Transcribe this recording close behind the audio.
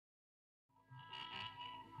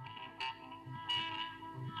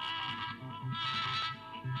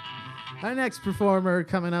Our next performer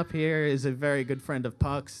coming up here is a very good friend of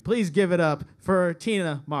Puck's. Please give it up for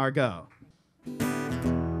Tina Margot.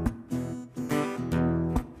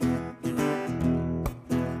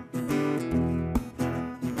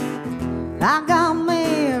 I got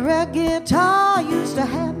me a red guitar, used to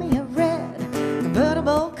have me a red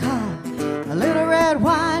convertible car. A little red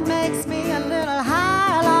wine makes me a little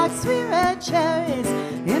high, like sweet red cherries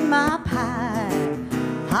in my pie.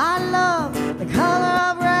 I love the color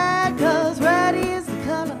of red, 'cause red is the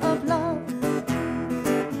color of love.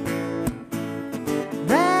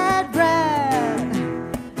 Red, red,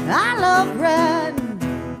 I love red.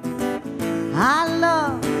 I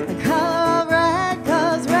love the color of red,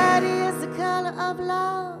 'cause red is the color of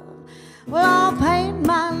love. Well, I'll paint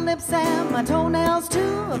my lips and my toenails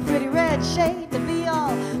too, a pretty red shade to be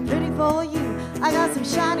all pretty for you. I got some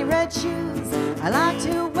shiny red shoes I like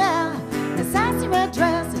to wear, a sassy red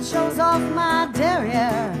dress that shows off my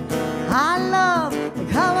derriere. I love the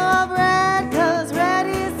color of red, 'cause red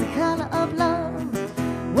is the color of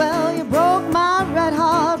love. Well, you broke my red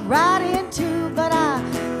heart right in two, but I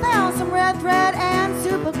found some red thread and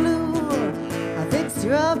super glue. I fixed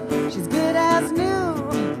her up, she's good as new.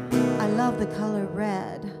 I love the color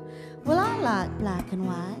red. Well, I like black and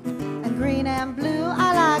white and green and blue.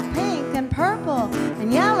 I like pink and purple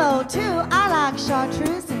and yellow too. I like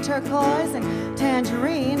chartreuse and turquoise and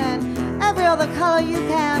tangerine and every other color you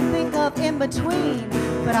can think of in between.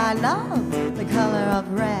 But I love the color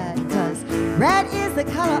of red, 'cause red is the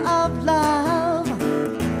color of love.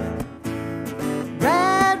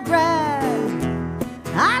 Red, red,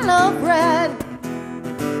 I love red.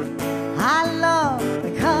 I love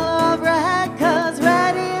the color of red, 'cause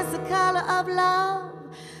red is the color of love.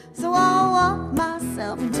 So I'll walk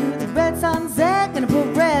myself into the red sunset, gonna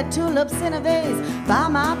put red tulips in a vase by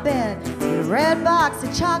my bed, with a red box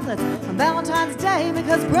of chocolates on Valentine's Day,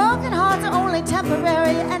 because broken hearts are only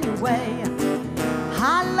temporary anyway.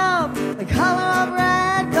 I love the color of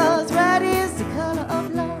red, 'cause red is the color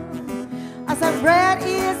of love. I said red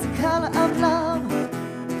is the color of